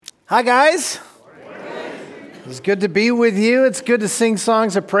Hi, guys. It's good to be with you. It's good to sing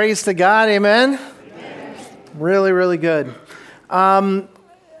songs of praise to God. Amen. Really, really good.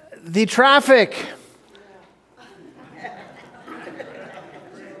 The traffic.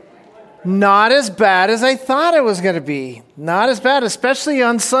 Not as bad as I thought it was going to be. Not as bad, especially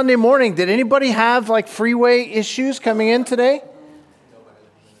on Sunday morning. Did anybody have freeway issues coming in today?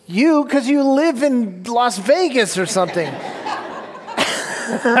 You, because you live in Las Vegas or something.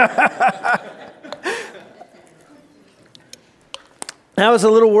 I was a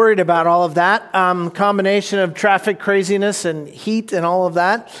little worried about all of that, combination of traffic craziness and heat and all of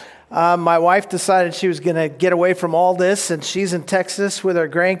that. My wife decided she was going to get away from all this, and she's in Texas with her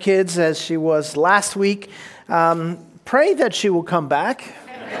grandkids as she was last week. Pray that she will come back.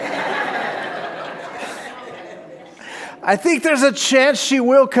 I think there's a chance she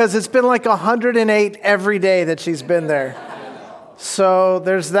will, because it's been 108 every day that she's been there. So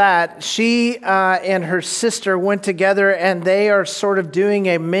there's that. She and her sister went together, and they are sort of doing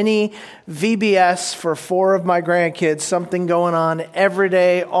a mini VBS for 4 of my grandkids, something going on every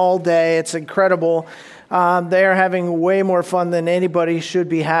day, all day. It's incredible. They are having way more fun than anybody should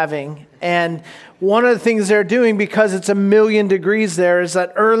be having. And one of the things they're doing, because it's 1,000,000 degrees there, is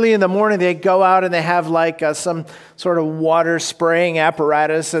that early in the morning they go out and they have some sort of water spraying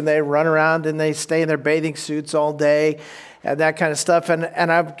apparatus, and they run around and they stay in their bathing suits all day. And that kind of stuff.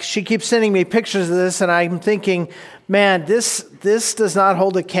 She keeps sending me pictures of this, and I'm thinking, man, this does not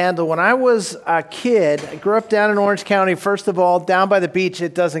hold a candle. When I was a kid, I grew up down in Orange County. First of all, down by the beach,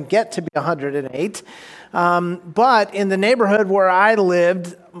 it doesn't get to be 108. But in the neighborhood where I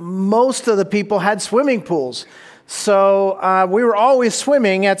lived, most of the people had swimming pools. So we were always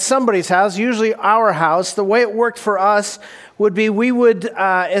swimming at somebody's house, usually our house. The way it worked for us would be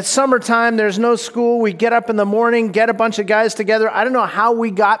it's summertime, there's no school, we get up in the morning, get a bunch of guys together. I don't know how we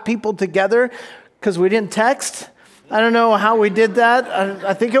got people together, because we didn't text. I don't know how we did that.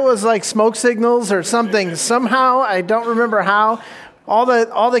 I think it was smoke signals or something. Somehow, I don't remember how. All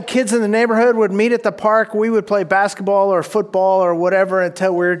the kids in the neighborhood would meet at the park. We would play basketball or football or whatever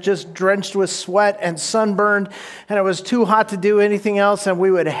until we were just drenched with sweat and sunburned, and it was too hot to do anything else, and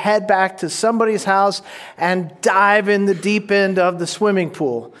we would head back to somebody's house and dive in the deep end of the swimming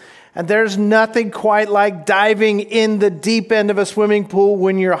pool. And there's nothing quite like diving in the deep end of a swimming pool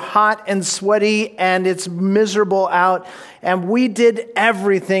when you're hot and sweaty and it's miserable out. And we did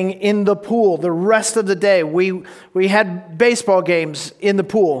everything in the pool the rest of the day. We had baseball games in the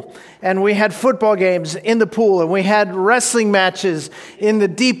pool, and we had football games in the pool, and we had wrestling matches in the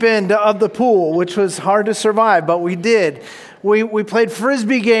deep end of the pool, which was hard to survive, but we did. We played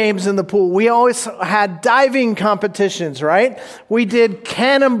Frisbee games in the pool. We always had diving competitions, right? We did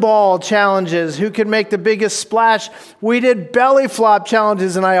cannonball challenges, who could make the biggest splash. We did belly flop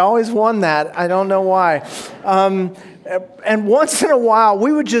challenges, and I always won that. I don't know why. And once in a while,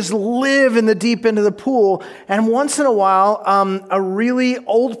 we would just live in the deep end of the pool. And once in a while, a really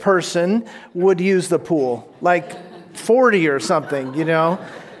old person would use the pool, 40 or something,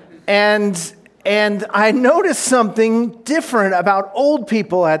 And I noticed something different about old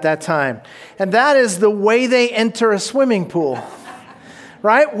people at that time. And that is the way they enter a swimming pool,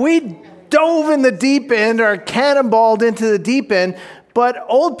 right? We dove in the deep end or cannonballed into the deep end, but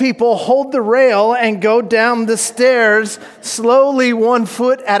old people hold the rail and go down the stairs slowly, 1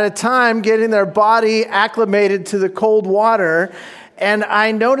 foot at a time, getting their body acclimated to the cold water. And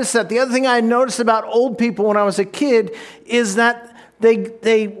I noticed that. The other thing I noticed about old people when I was a kid is that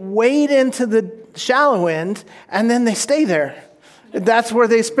they wade into the shallow end, and then they stay there. That's where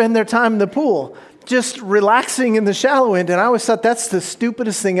they spend their time in the pool, just relaxing in the shallow end. And I always thought, that's the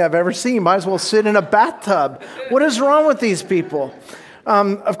stupidest thing I've ever seen. Might as well sit in a bathtub. What is wrong with these people?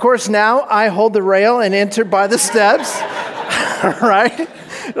 Of course, now I hold the rail and enter by the steps, right?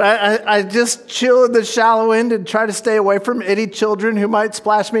 I just chill in the shallow end and try to stay away from any children who might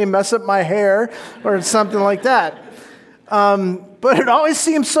splash me and mess up my hair or something like that. But it always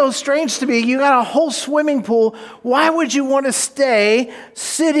seems so strange to me. You got a whole swimming pool. Why would you want to stay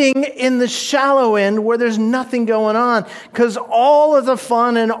sitting in the shallow end where there's nothing going on? Because all of the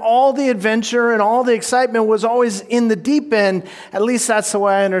fun and all the adventure and all the excitement was always in the deep end. At least that's the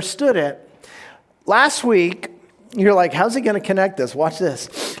way I understood it. Last week, you're like, how's he going to connect this? Watch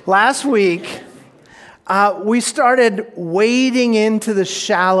this. Last week, we started wading into the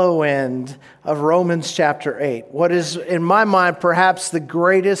shallow end of Romans chapter 8. What is, in my mind, perhaps the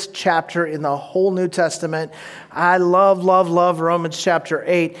greatest chapter in the whole New Testament. I love Romans chapter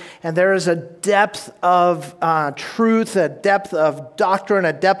 8. And there is a depth of truth, a depth of doctrine,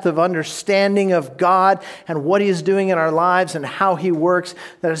 a depth of understanding of God and what He is doing in our lives and how He works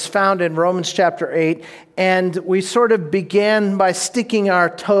that is found in Romans chapter 8. And we sort of began by sticking our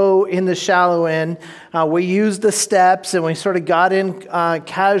toe in the shallow end. We used the steps and we sort of got in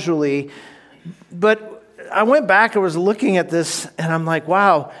casually. But I went back and was looking at this and I'm like,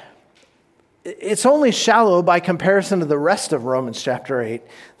 wow, it's only shallow by comparison to the rest of Romans chapter 8.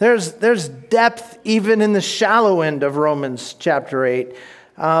 There's depth even in the shallow end of Romans chapter 8.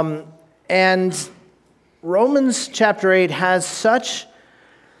 And Romans chapter 8 has such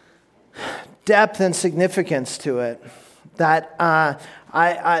depth and significance to it that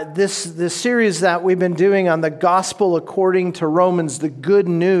this series that we've been doing on the gospel according to Romans, the good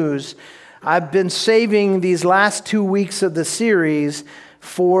news, I've been saving these last 2 weeks of the series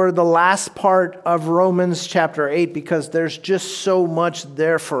for the last part of Romans chapter 8 because there's just so much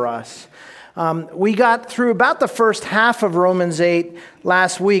there for us. We got through about the first half of Romans 8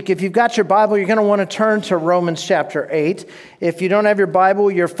 last week. If you've got your Bible, you're going to want to turn to Romans chapter 8. If you don't have your Bible,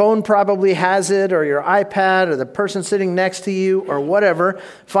 your phone probably has it, or your iPad, or the person sitting next to you, or whatever.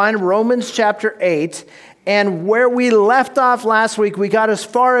 Find Romans chapter 8. And where we left off last week, we got as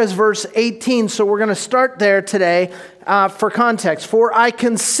far as verse 18. So we're going to start there today for context. For I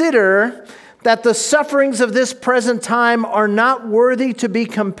consider that the sufferings of this present time are not worthy to be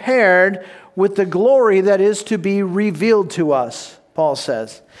compared with the glory that is to be revealed to us, Paul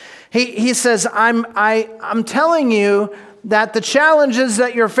says. He says, I'm telling you that the challenges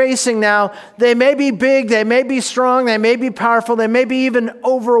that you're facing now, they may be big, they may be strong, they may be powerful, they may be even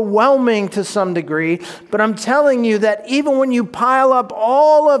overwhelming to some degree, but I'm telling you that even when you pile up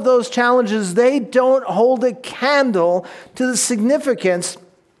all of those challenges, they don't hold a candle to the significance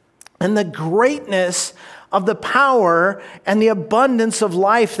and the greatness of the power and the abundance of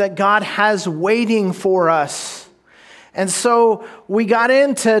life that God has waiting for us. And so we got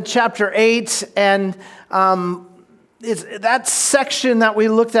into chapter 8, and that section that we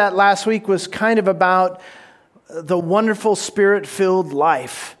looked at last week was kind of about the wonderful Spirit-filled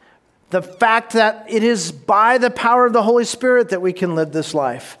life. The fact that it is by the power of the Holy Spirit that we can live this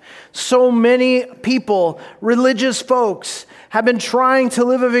life. So many people, religious folks, have been trying to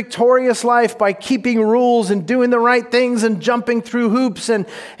live a victorious life by keeping rules and doing the right things and jumping through hoops and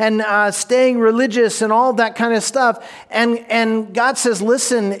staying religious and all that kind of stuff. And God says,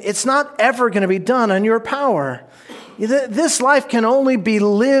 listen, it's not ever going to be done on your power. This life can only be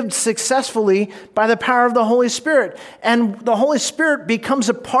lived successfully by the power of the Holy Spirit. And the Holy Spirit becomes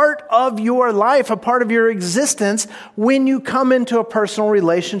a part of your life, a part of your existence when you come into a personal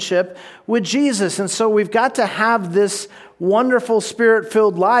relationship with Jesus. And so we've got to have this wonderful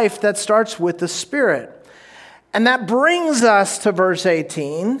Spirit-filled life that starts with the Spirit. And that brings us to verse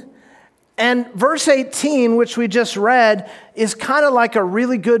 18. And verse 18, which we just read, is kind of like a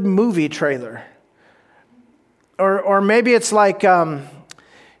really good movie trailer. Or maybe it's like in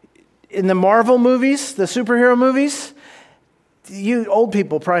the Marvel movies, the superhero movies. You old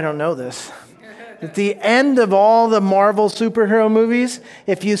people probably don't know this. At the end of all the Marvel superhero movies,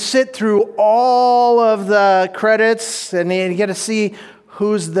 if you sit through all of the credits and you get to see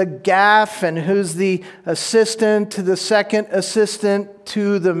who's the gaff and who's the assistant to the second assistant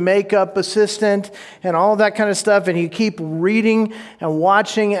to the makeup assistant and all that kind of stuff, and you keep reading and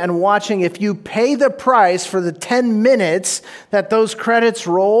watching, if you pay the price for the 10 minutes that those credits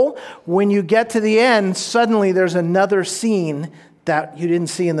roll, when you get to the end, suddenly there's another scene that you didn't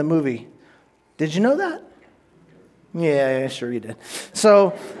see in the movie. Did you know that? Yeah, sure you did.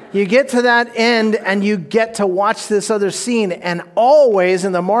 So you get to that end and you get to watch this other scene. And always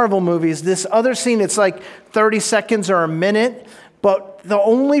in the Marvel movies, this other scene, it's like 30 seconds or a minute. But the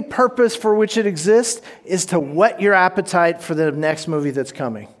only purpose for which it exists is to whet your appetite for the next movie that's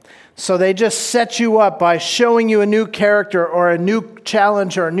coming. So they just set you up by showing you a new character or a new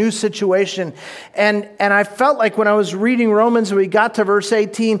challenge or a new situation. And I felt like when I was reading Romans, we got to verse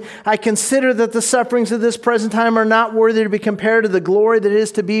 18, I consider that the sufferings of this present time are not worthy to be compared to the glory that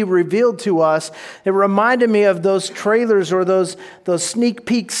is to be revealed to us. It reminded me of those trailers or those sneak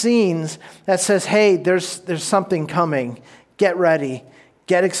peek scenes that says, hey, there's something coming. Get ready.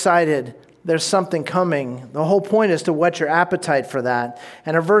 Get excited. There's something coming. The whole point is to whet your appetite for that.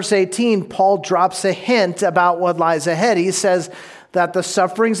 And in verse 18, Paul drops a hint about what lies ahead. He says that the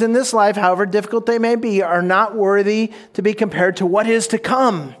sufferings in this life, however difficult they may be, are not worthy to be compared to what is to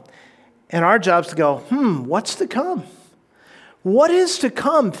come. And our job is to go, what's to come? What is to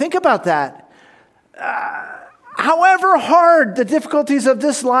come? Think about that. however hard the difficulties of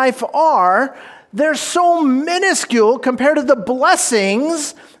this life are, they're so minuscule compared to the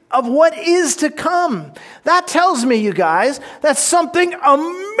blessings of what is to come. That tells me, you guys, that something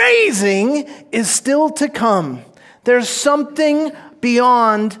amazing is still to come. There's something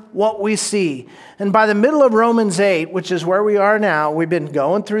beyond what we see. And by the middle of Romans 8, which is where we are now, we've been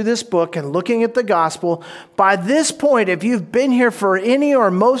going through this book and looking at the gospel. By this point, if you've been here for any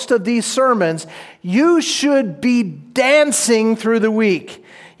or most of these sermons, you should be dancing through the week.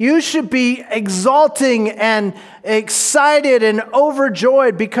 You should be exulting and excited and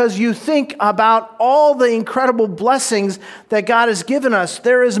overjoyed because you think about all the incredible blessings that God has given us.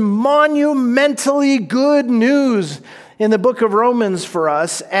 There is monumentally good news in the book of Romans for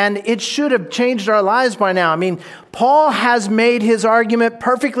us, and it should have changed our lives by now. I mean, Paul has made his argument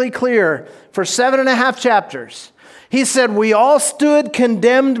perfectly clear for 7.5 chapters. He said, we all stood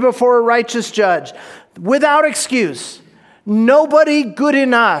condemned before a righteous judge without excuse. Nobody good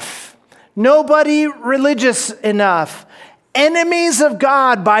enough. Nobody religious enough. Enemies of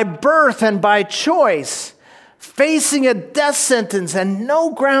God by birth and by choice. Facing a death sentence and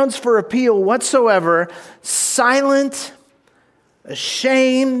no grounds for appeal whatsoever. Silent,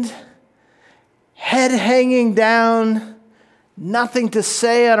 ashamed, head hanging down. Nothing to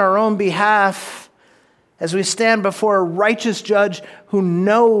say on our own behalf as we stand before a righteous judge who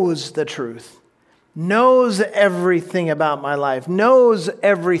knows the truth. Knows everything about my life, knows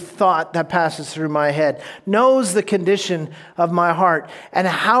every thought that passes through my head, knows the condition of my heart. And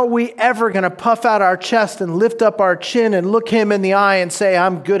how are we ever going to puff out our chest and lift up our chin and look him in the eye and say,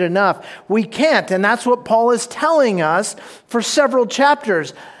 I'm good enough? We can't. And that's what Paul is telling us for several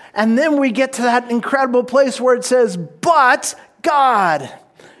chapters. And then we get to that incredible place where it says, but God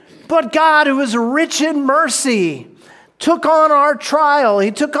who is rich in mercy, took on our trial.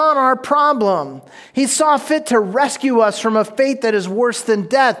 He took on our problem. He saw fit to rescue us from a fate that is worse than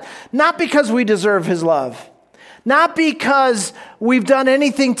death, not because we deserve his love, not because we've done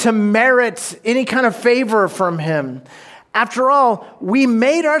anything to merit any kind of favor from him. After all, we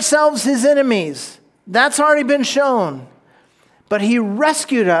made ourselves his enemies. That's already been shown. But he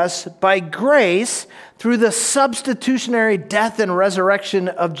rescued us by grace through the substitutionary death and resurrection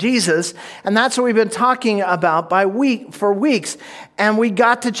of Jesus. And that's what we've been talking about for weeks. And we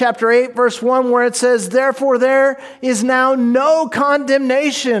got to chapter 8, verse 1, where it says, therefore there is now no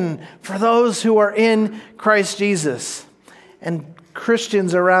condemnation for those who are in Christ Jesus. And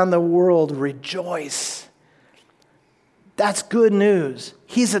Christians around the world rejoice. That's good news.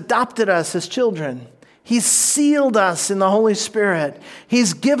 He's adopted us as children. He's sealed us in the Holy Spirit.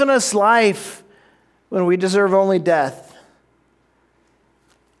 He's given us life when we deserve only death.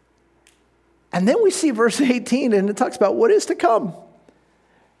 And then we see verse 18, and it talks about what is to come.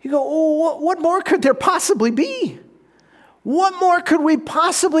 You go, oh, what more could there possibly be? What more could we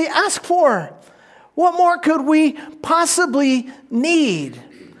possibly ask for? What more could we possibly need?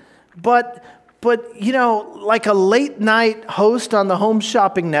 But you know, like a late night host on the Home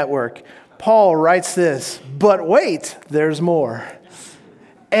Shopping Network, Paul writes this, but wait, there's more.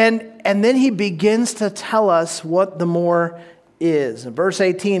 And then he begins to tell us what the more is. And verse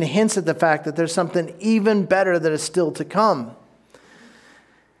 18 hints at the fact that there's something even better that is still to come.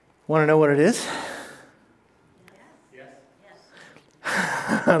 Want to know what it is?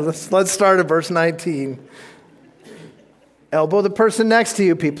 Yes. Let's start at verse 19. Elbow the person next to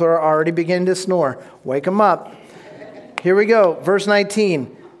you. People are already beginning to snore. Wake them up. Here we go. Verse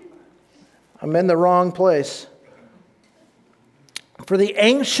 19. I'm in the wrong place. For the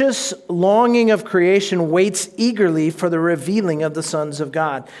anxious longing of creation waits eagerly for the revealing of the sons of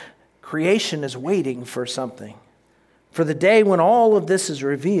God. Creation is waiting for something. For the day when all of this is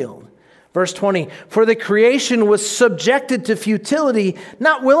revealed. Verse 20, for the creation was subjected to futility,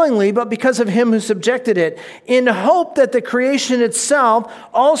 not willingly, but because of him who subjected it, in hope that the creation itself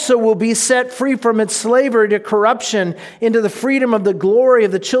also will be set free from its slavery to corruption into the freedom of the glory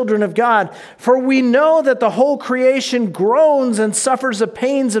of the children of God. For we know that the whole creation groans and suffers the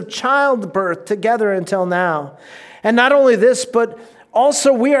pains of childbirth together until now. And not only this, but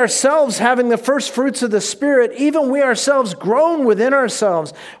also we ourselves, having the first fruits of the Spirit, even we ourselves groan within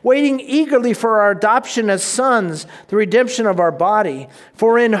ourselves, waiting eagerly for our adoption as sons, the redemption of our body.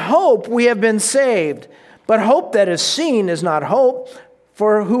 For in hope we have been saved. But hope that is seen is not hope,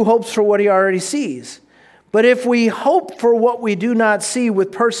 for who hopes for what he already sees? But if we hope for what we do not see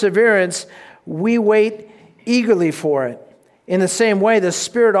with perseverance, we wait eagerly for it. In the same way, the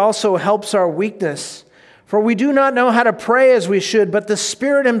Spirit also helps our weakness. For we do not know how to pray as we should, but the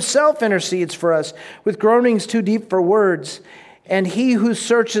Spirit himself intercedes for us with groanings too deep for words. And he who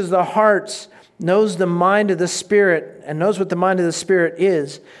searches the hearts knows the mind of the Spirit and knows what the mind of the Spirit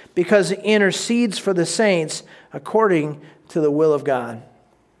is because he intercedes for the saints according to the will of God.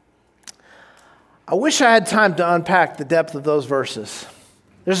 I wish I had time to unpack the depth of those verses.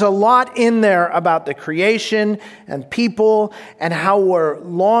 There's a lot in there about the creation and people and how we're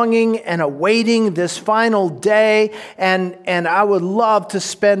longing and awaiting this final day. And I would love to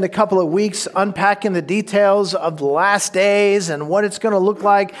spend a couple of weeks unpacking the details of the last days and what it's going to look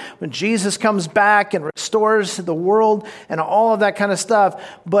like when Jesus comes back and restores the world and all of that kind of stuff.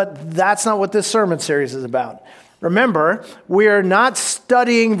 But that's not what this sermon series is about. Remember, we are not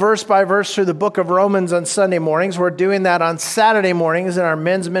studying verse by verse through the book of Romans on Sunday mornings. We're doing that on Saturday mornings in our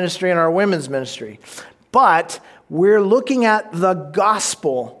men's ministry and our women's ministry. But we're looking at the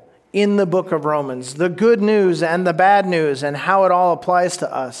gospel in the book of Romans, the good news and the bad news and how it all applies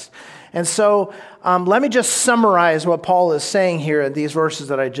to us. And so let me just summarize what Paul is saying here in these verses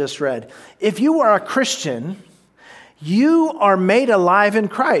that I just read. If you are a Christian, you are made alive in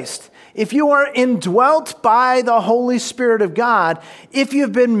Christ. If you are indwelt by the Holy Spirit of God, if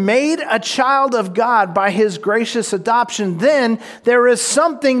you've been made a child of God by His gracious adoption, then there is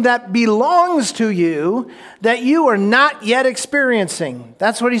something that belongs to you that you are not yet experiencing.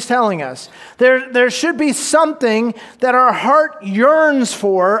 That's what he's telling us. There should be something that our heart yearns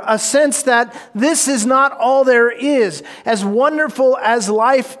for, a sense that this is not all there is. As wonderful as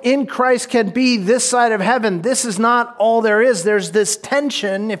life in Christ can be this side of heaven, this is not all there is. There's this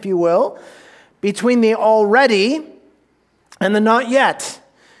tension, if you will, between the already and the not yet.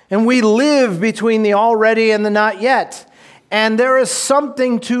 And we live between the already and the not yet. And there is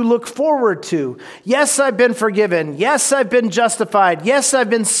something to look forward to. Yes, I've been forgiven. Yes, I've been justified. Yes, I've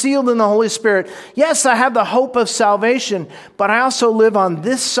been sealed in the Holy Spirit. Yes, I have the hope of salvation. But I also live on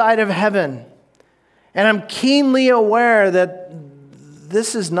this side of heaven. And I'm keenly aware that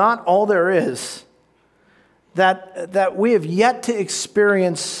this is not all there is. That we have yet to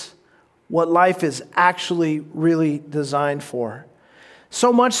experience what life is actually really designed for.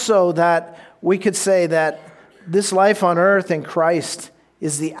 So much so that we could say that this life on earth in Christ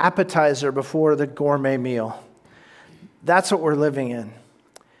is the appetizer before the gourmet meal. That's what we're living in.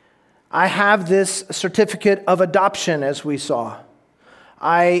 I have this certificate of adoption, as we saw.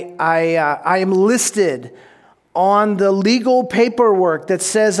 I am listed on the legal paperwork that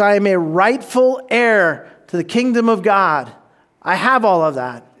says I am a rightful heir to the kingdom of God. I have all of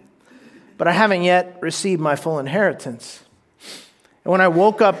that, but I haven't yet received my full inheritance. And when I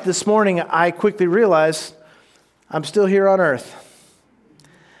woke up this morning, I quickly realized I'm still here on earth.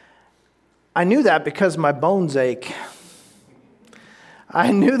 I knew that because my bones ache.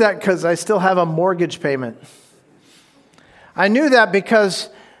 I knew that because I still have a mortgage payment. I knew that because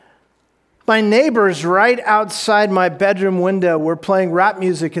my neighbors right outside my bedroom window were playing rap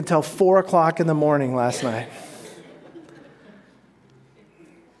music until 4 o'clock in the morning last night.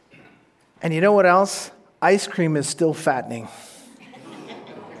 And you know what else? Ice cream is still fattening.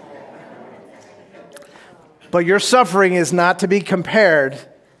 But your suffering is not to be compared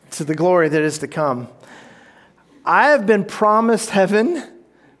to the glory that is to come. I have been promised heaven,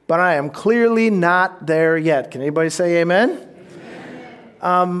 but I am clearly not there yet. Can anybody say amen?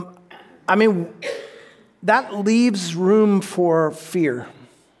 That leaves room for fear.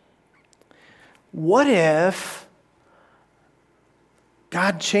 What if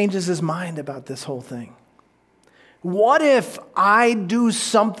God changes his mind about this whole thing? What if I do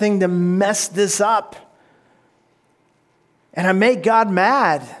something to mess this up? And I make God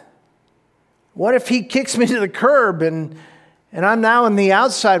mad? What if he kicks me to the curb and I'm now on the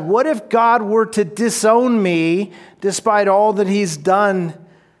outside? What if God were to disown me despite all that he's done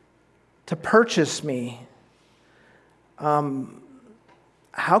to purchase me?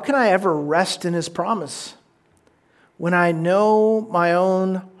 How can I ever rest in his promise when I know my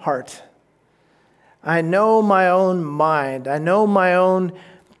own heart? I know my own mind. I know my own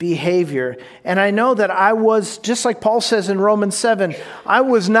behavior. And I know that I was, just like Paul says in Romans 7, I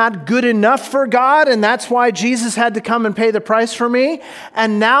was not good enough for God, and that's why Jesus had to come and pay the price for me.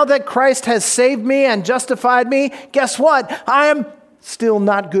 And now that Christ has saved me and justified me, guess what? I am still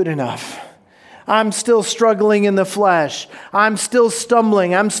not good enough. I'm still struggling in the flesh. I'm still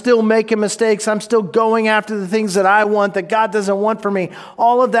stumbling. I'm still making mistakes. I'm still going after the things that I want that God doesn't want for me.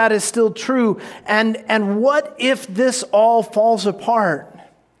 All of that is still true. And what if this all falls apart?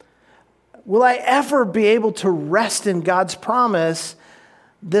 Will I ever be able to rest in God's promise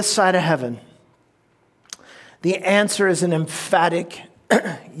this side of heaven? The answer is an emphatic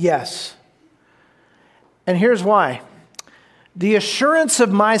yes. And here's why. The assurance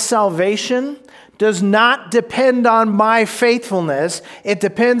of my salvation does not depend on my faithfulness. It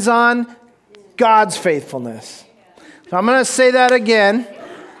depends on God's faithfulness. So I'm going to say that again.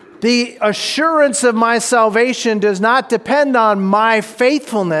 The assurance of my salvation does not depend on my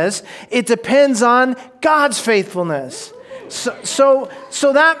faithfulness. It depends on God's faithfulness. So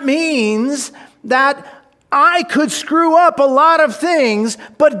that means that I could screw up a lot of things,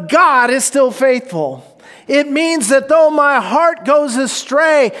 but God is still faithful. It means that though my heart goes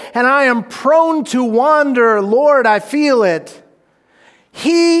astray and I am prone to wander, Lord, I feel it.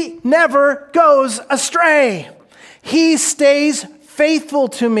 He never goes astray. He stays faithful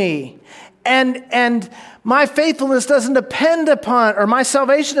to me. And my faithfulness doesn't depend upon, or my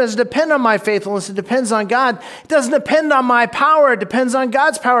salvation doesn't depend on my faithfulness. It depends on God. It doesn't depend on my power. It depends on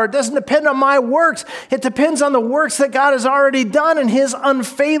God's power. It doesn't depend on my works. It depends on the works that God has already done and his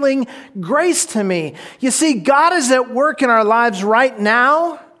unfailing grace to me. You see, God is at work in our lives right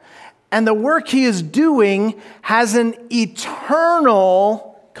now, and the work he is doing has an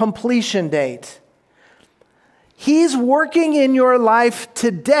eternal completion date. He's working in your life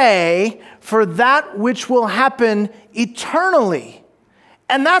today for that which will happen eternally.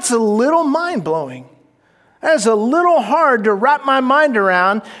 And that's a little mind-blowing. That's a little hard to wrap my mind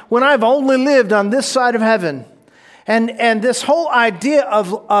around when I've only lived on this side of heaven. And this whole idea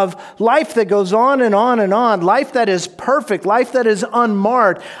of life that goes on and on and on, life that is perfect, life that is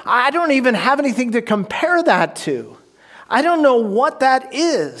unmarred, I don't even have anything to compare that to. I don't know what that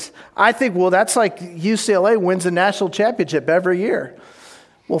is. I think, well, that's like UCLA wins a national championship every year.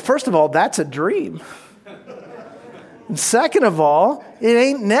 Well, first of all, that's a dream. And second of all, it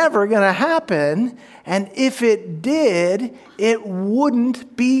ain't never going to happen. And if it did, it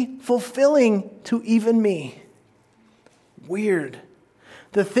wouldn't be fulfilling to even me. Weird.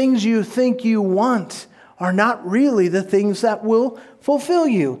 The things you think you want are not really the things that will fulfill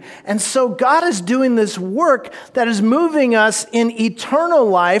you. And so God is doing this work that is moving us in eternal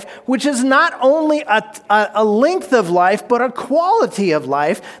life, which is not only a length of life, but a quality of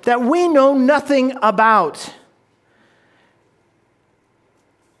life that we know nothing about.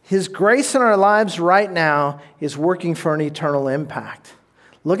 His grace in our lives right now is working for an eternal impact.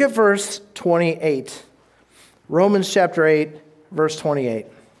 Look at verse 28. Romans chapter 8, verse 28.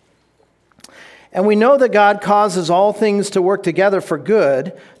 And we know that God causes all things to work together for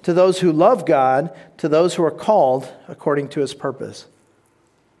good to those who love God, to those who are called according to his purpose.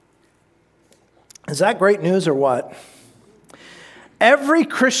 Is that great news or what? Every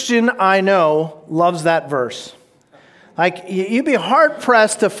Christian I know loves that verse. Like, you'd be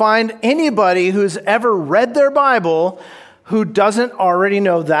hard-pressed to find anybody who's ever read their Bible who doesn't already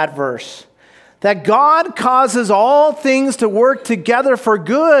know that verse. That God causes all things to work together for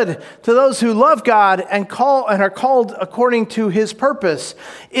good to those who love God and are called according to his purpose.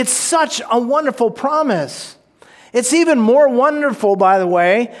 It's such a wonderful promise. It's even more wonderful, by the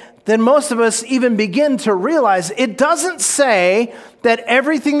way, than most of us even begin to realize. It doesn't say that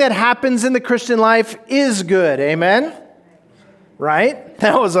everything that happens in the Christian life is good. Amen? Right?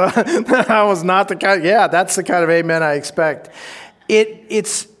 That was not the kind. Yeah, that's the kind of amen I expect.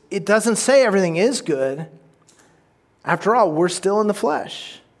 It doesn't say everything is good. After all, we're still in the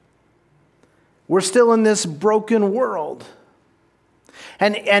flesh. We're still in this broken world.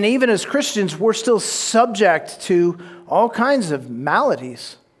 And even as Christians, we're still subject to all kinds of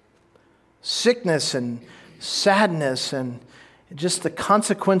maladies, sickness and sadness and just the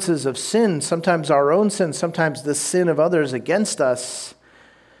consequences of sin, sometimes our own sin, sometimes the sin of others against us.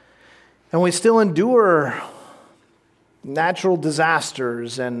 And we still endure natural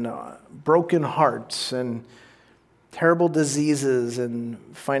disasters and broken hearts and terrible diseases and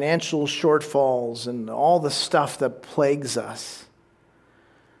financial shortfalls and all the stuff that plagues us.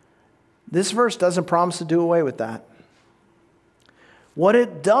 This verse doesn't promise to do away with that. What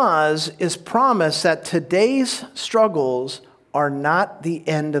it does is promise that today's struggles are not the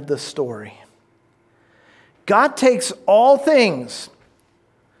end of the story. God takes all things,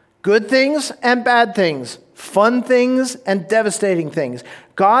 good things and bad things, fun things and devastating things.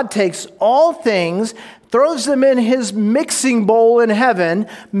 God takes all things, throws them in his mixing bowl in heaven,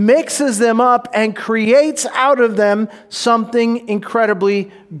 mixes them up, and creates out of them something incredibly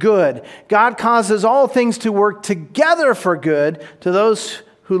good. God causes all things to work together for good to those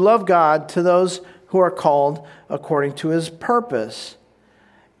who love God, to those who are called according to his purpose.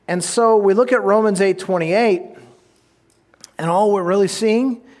 And so we look at Romans 8:28, and all we're really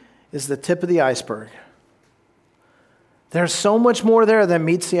seeing is the tip of the iceberg. There's so much more there than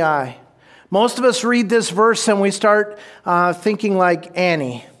meets the eye. Most of us read this verse and we start thinking like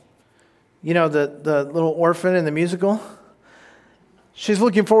Annie. You know, the little orphan in the musical? She's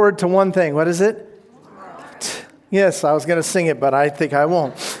looking forward to one thing. What is it? Yes, I was going to sing it, but I think I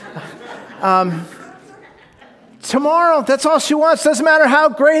won't. Tomorrow, that's all she wants. Doesn't matter how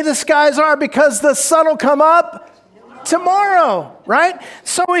gray the skies are because the sun will come up tomorrow, right?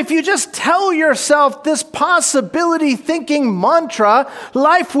 So if you just tell yourself this possibility thinking mantra,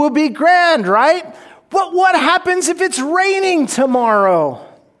 life will be grand, right? But what happens if it's raining tomorrow?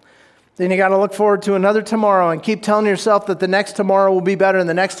 Then you got to look forward to another tomorrow and keep telling yourself that the next tomorrow will be better and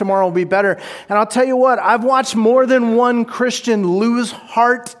the next tomorrow will be better. And I'll tell you what, I've watched more than one Christian lose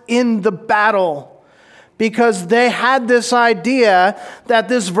heart in the battle because they had this idea that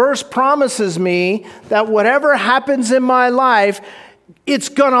this verse promises me that whatever happens in my life, it's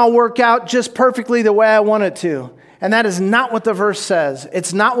going to work out just perfectly the way I want it to. And that is not what the verse says.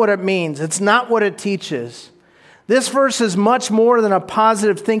 It's not what it means. It's not what it teaches. This verse is much more than a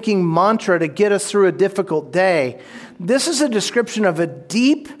positive thinking mantra to get us through a difficult day. This is a description of a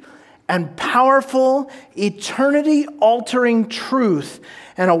deep and powerful, eternity-altering truth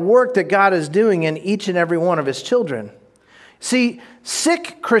and a work that God is doing in each and every one of his children. See,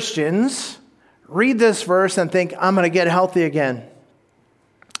 sick Christians read this verse and think, I'm going to get healthy again.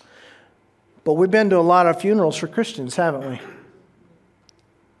 But we've been to a lot of funerals for Christians, haven't we?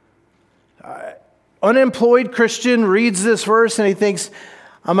 Unemployed Christian reads this verse and he thinks,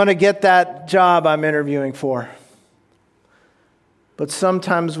 I'm going to get that job I'm interviewing for. But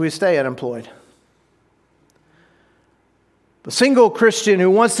sometimes we stay unemployed. The single Christian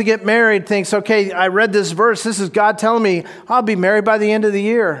who wants to get married thinks, okay, I read this verse. This is God telling me I'll be married by the end of the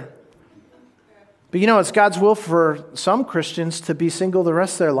year. But you know, it's God's will for some Christians to be single the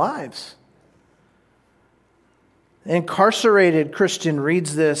rest of their lives. An incarcerated Christian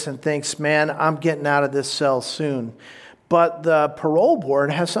reads this and thinks, man, I'm getting out of this cell soon. But the parole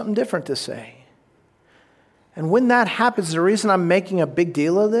board has something different to say. And when that happens, the reason I'm making a big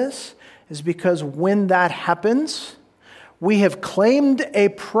deal of this is because when that happens, we have claimed a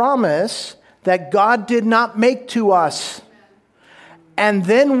promise that God did not make to us. And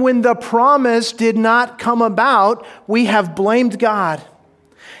then when the promise did not come about, we have blamed God.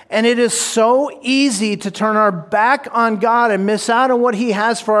 And it is so easy to turn our back on God and miss out on what he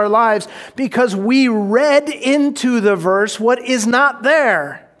has for our lives because we read into the verse what is not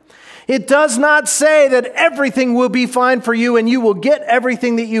there. It does not say that everything will be fine for you and you will get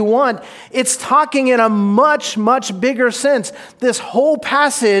everything that you want. It's talking in a much, much bigger sense. This whole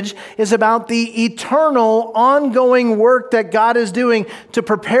passage is about the eternal, ongoing work that God is doing to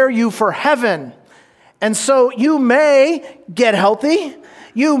prepare you for heaven. And so you may get healthy.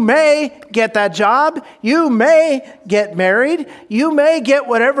 You may get that job. You may get married. You may get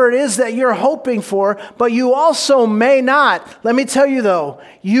whatever it is that you're hoping for, but you also may not. Let me tell you though,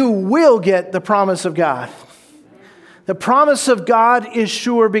 you will get the promise of God. The promise of God is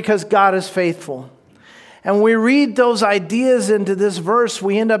sure because God is faithful. And when we read those ideas into this verse,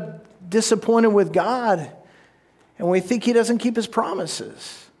 we end up disappointed with God. And we think he doesn't keep his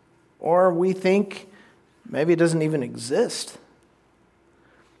promises. Or we think maybe it doesn't even exist.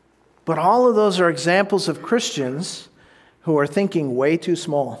 But all of those are examples of Christians who are thinking way too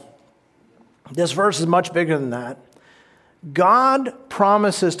small. This verse is much bigger than that. God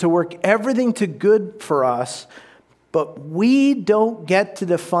promises to work everything to good for us, but we don't get to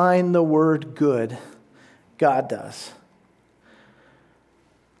define the word good. God does.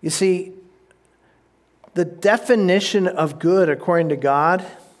 You see, the definition of good according to God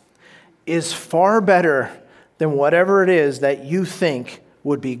is far better than whatever it is that you think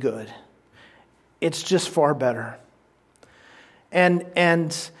would be good. It's just far better.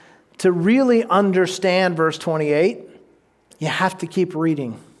 And to really understand verse 28, you have to keep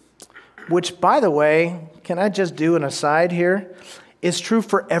reading. Which, by the way, can I just do an aside here? Is true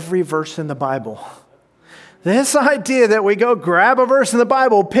for every verse in the Bible. This idea that we go grab a verse in the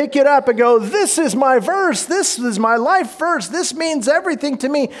Bible, pick it up and go, this is my verse, this is my life verse, this means everything to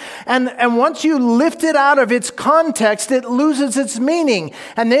me. And once you lift it out of its context, it loses its meaning.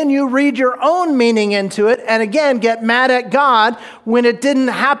 And then you read your own meaning into it and again get mad at God when it didn't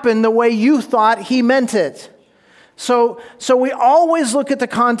happen the way you thought he meant it. So we always look at the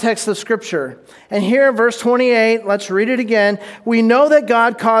context of Scripture. And here in verse 28, let's read it again. We know that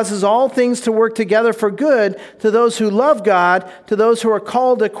God causes all things to work together for good to those who love God, to those who are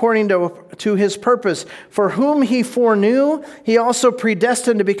called according to his purpose. For whom he foreknew, he also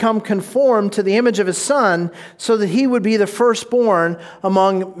predestined to become conformed to the image of his Son, so that he would be the firstborn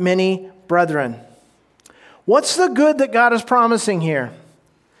among many brethren. What's the good that God is promising here?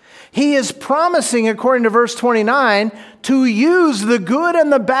 He is promising, according to verse 29, to use the good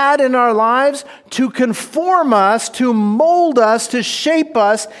and the bad in our lives to conform us, to mold us, to shape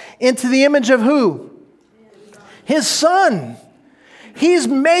us into the image of who? His Son. He's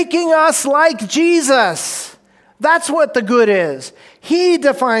making us like Jesus. That's what the good is. He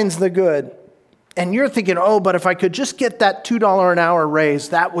defines the good. And you're thinking, oh, but if I could just get that $2 an hour raise,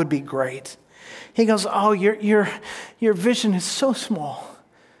 that would be great. He goes, oh, your vision is so small,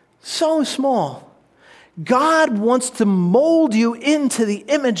 so small. God wants to mold you into the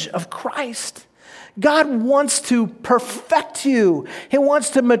image of Christ. God wants to perfect you. He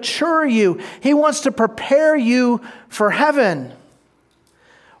wants to mature you. He wants to prepare you for heaven.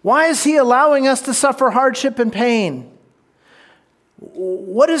 Why is he allowing us to suffer hardship and pain?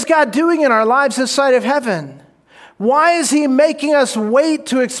 What is God doing in our lives this side of heaven? Why is he making us wait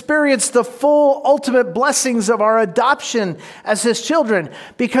to experience the full ultimate blessings of our adoption as his children?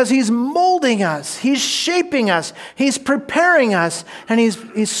 Because he's molding us, he's shaping us, he's preparing us, and he's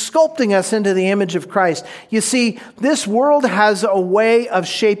sculpting us into the image of Christ. You see, this world has a way of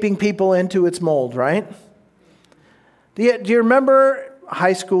shaping people into its mold, right? Do you remember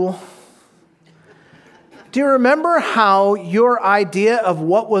high school? Do you remember how your idea of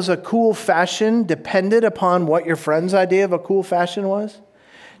what was a cool fashion depended upon what your friend's idea of a cool fashion was?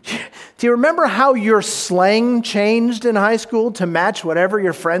 Do you remember how your slang changed in high school to match whatever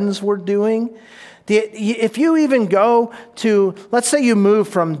your friends were doing? If you even go to, let's say you move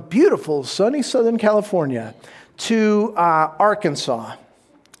from beautiful sunny Southern California to Arkansas,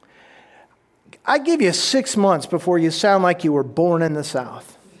 I give you 6 months before you sound like you were born in the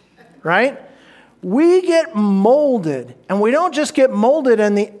South, right? We get molded, and we don't just get molded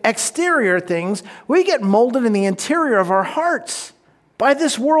in the exterior things, we get molded in the interior of our hearts by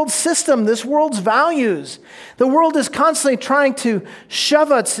this world's system, this world's values. The world is constantly trying to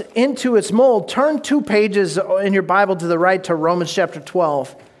shove us into its mold. Turn 2 pages in your Bible to the right to Romans chapter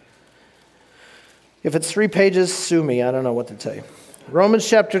 12. If it's 3 pages, sue me. I don't know what to tell you. Romans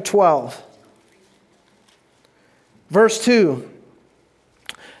chapter 12, verse 2.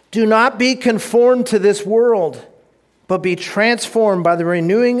 Do not be conformed to this world, but be transformed by the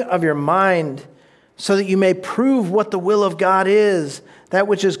renewing of your mind, so that you may prove what the will of God is, that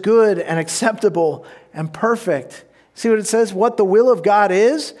which is good and acceptable and perfect. See what it says? What the will of God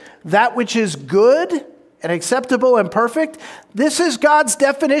is, that which is good and acceptable and perfect. This is God's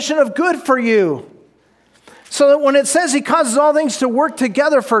definition of good for you. So that when it says he causes all things to work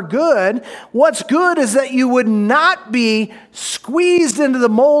together for good, what's good is that you would not be squeezed into the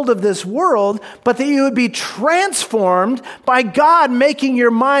mold of this world, but that you would be transformed by God making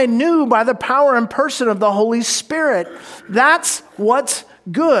your mind new by the power and person of the Holy Spirit. That's what's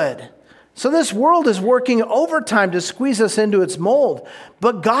good. So this world is working overtime to squeeze us into its mold,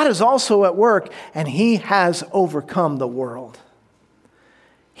 but God is also at work, and he has overcome the world.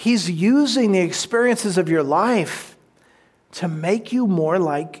 He's using the experiences of your life to make you more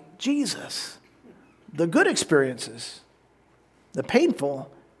like Jesus. The good experiences, the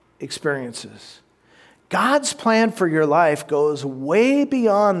painful experiences. God's plan for your life goes way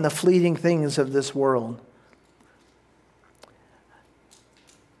beyond the fleeting things of this world.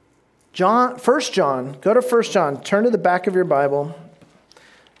 1 John, go to 1 John, turn to the back of your Bible.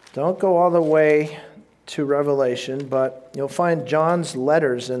 Don't go all the way to Revelation, but you'll find John's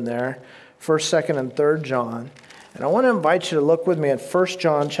letters in there, 1st, 2nd, and 3rd John. And I want to invite you to look with me at 1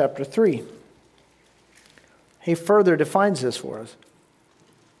 John chapter 3. He further defines this for us.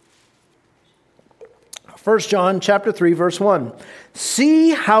 1 John chapter 3, verse 1.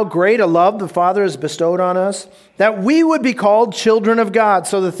 See how great a love the Father has bestowed on us, that we would be called children of God.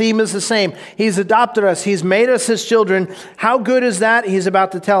 So the theme is the same. He's adopted us. He's made us his children. How good is that? He's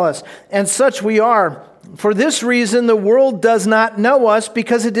about to tell us. And such we are. For this reason, the world does not know us,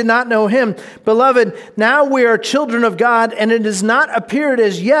 because it did not know him. Beloved, now we are children of God, and it has not appeared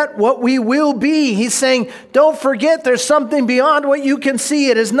as yet what we will be. He's saying, don't forget, there's something beyond what you can see.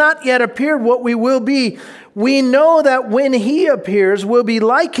 It has not yet appeared what we will be. We know that when he appears, we'll be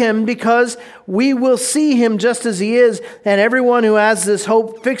like him, because we will see him just as he is. And everyone who has this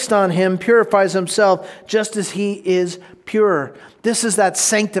hope fixed on him purifies himself just as he is pure. This is that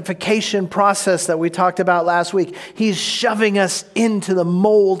sanctification process that we talked about last week. He's shoving us into the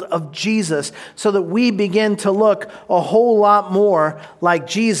mold of Jesus so that we begin to look a whole lot more like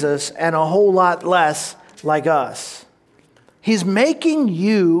Jesus and a whole lot less like us. He's making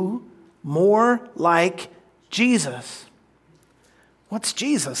you more like Jesus. What's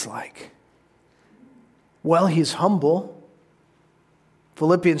Jesus like? Well, he's humble.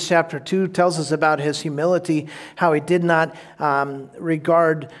 Philippians chapter 2 tells us about his humility, how he did not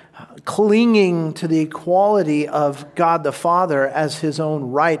regard clinging to the equality of God the Father as his own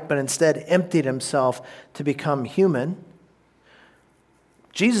right, but instead emptied himself to become human.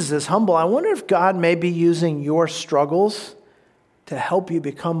 Jesus is humble. I wonder if God may be using your struggles to help you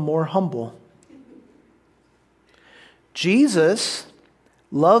become more humble. Jesus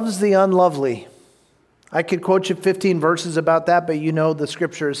loves the unlovely. I could quote you 15 verses about that, but you know the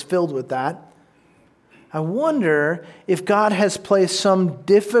scripture is filled with that. I wonder if God has placed some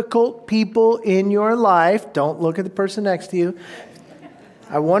difficult people in your life. Don't look at the person next to you.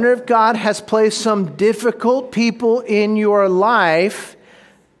 I wonder if God has placed some difficult people in your life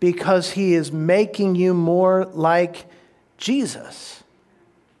because He is making you more like Jesus.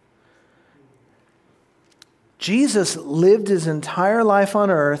 Jesus lived His entire life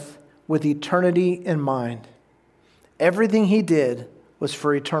on earth with eternity in mind. Everything He did was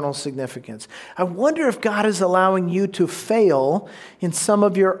for eternal significance. I wonder if God is allowing you to fail in some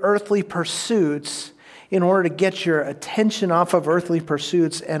of your earthly pursuits in order to get your attention off of earthly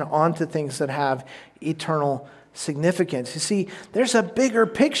pursuits and onto things that have eternal significance. You see, there's a bigger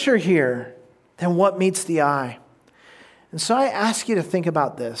picture here than what meets the eye. And so I ask you to think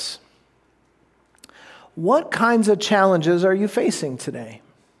about this. What kinds of challenges are you facing today?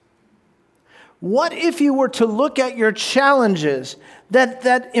 What if you were to look at your challenges,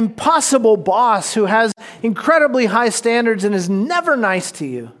 that impossible boss who has incredibly high standards and is never nice to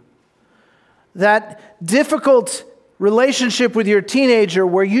you, that difficult relationship with your teenager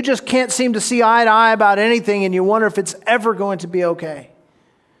where you just can't seem to see eye to eye about anything and you wonder if it's ever going to be okay,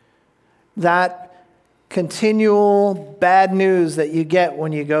 that continual bad news that you get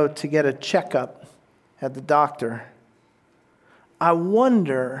when you go to get a checkup at the doctor. I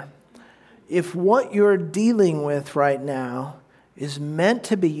wonder if what you're dealing with right now is meant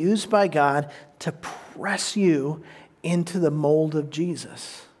to be used by God to press you into the mold of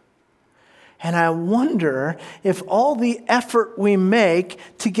Jesus. And I wonder if all the effort we make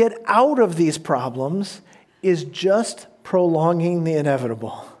to get out of these problems is just prolonging the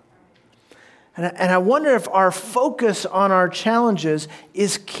inevitable. And I wonder if our focus on our challenges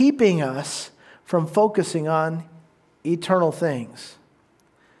is keeping us from focusing on eternal things.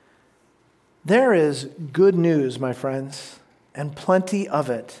 There is good news, my friends, and plenty of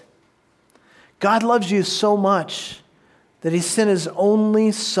it. God loves you so much that He sent His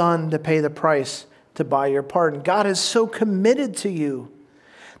only Son to pay the price to buy your pardon. God is so committed to you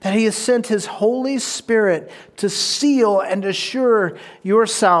that He has sent His Holy Spirit to seal and assure your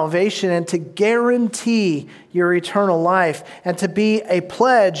salvation and to guarantee your eternal life and to be a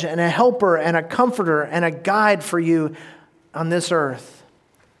pledge and a helper and a comforter and a guide for you on this earth.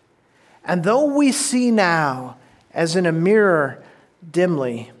 And though we see now as in a mirror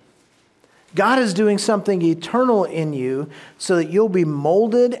dimly, God is doing something eternal in you so that you'll be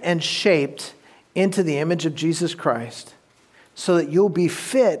molded and shaped into the image of Jesus Christ, so that you'll be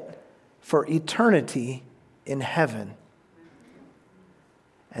fit for eternity in heaven.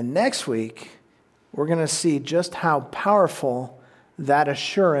 And next week, we're going to see just how powerful that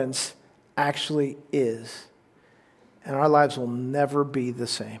assurance actually is. And our lives will never be the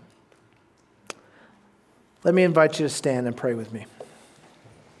same. Let me invite you to stand and pray with me.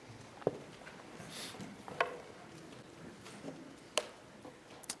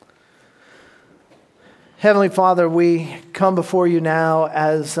 Heavenly Father, we come before you now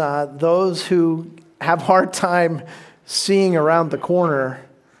as those who have a hard time seeing around the corner.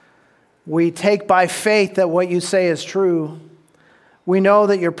 We take by faith that what you say is true. We know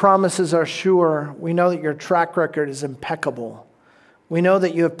that your promises are sure. We know that your track record is impeccable. We know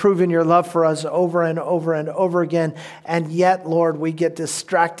that you have proven your love for us over and over and over again. And yet, Lord, we get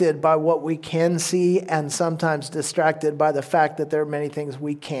distracted by what we can see and sometimes distracted by the fact that there are many things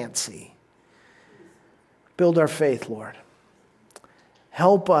we can't see. Build our faith, Lord.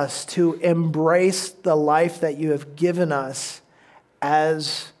 Help us to embrace the life that you have given us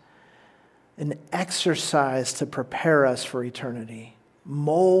as an exercise to prepare us for eternity.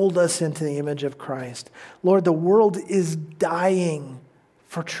 Mold us into the image of Christ. Lord, the world is dying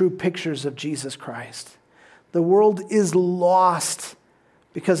for true pictures of Jesus Christ. The world is lost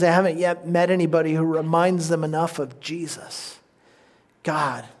because they haven't yet met anybody who reminds them enough of Jesus.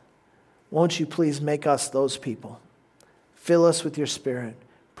 God, won't you please make us those people? Fill us with your Spirit.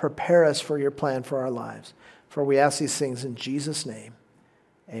 Prepare us for your plan for our lives. For we ask these things in Jesus' name.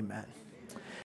 Amen.